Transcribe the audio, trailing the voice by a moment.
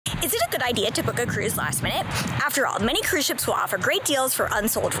Is it a good idea to book a cruise last minute? After all, many cruise ships will offer great deals for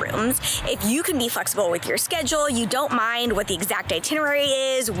unsold rooms. If you can be flexible with your schedule, you don't mind what the exact itinerary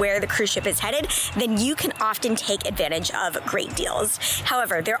is, where the cruise ship is headed, then you can often take advantage of great deals.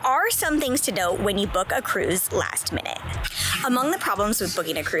 However, there are some things to note when you book a cruise last minute. Among the problems with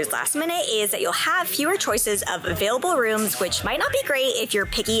booking a cruise last minute is that you'll have fewer choices of available rooms, which might not be great if you're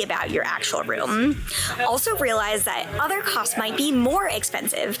picky about your actual room. Also realize that other costs might be more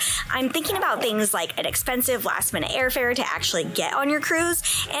expensive. I'm thinking about things like an expensive last minute airfare to actually get on your cruise,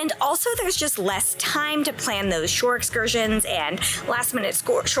 and also there's just less time to plan those shore excursions, and last minute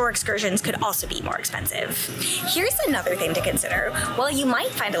shore excursions could also be more expensive. Here's another thing to consider. While you might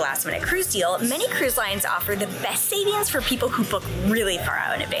find a last minute cruise deal, many cruise lines offer the best savings for people who book really far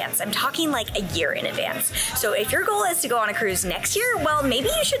out in advance. I'm talking like a year in advance. So if your goal is to go on a cruise next year, well, maybe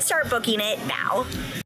you should start booking it now.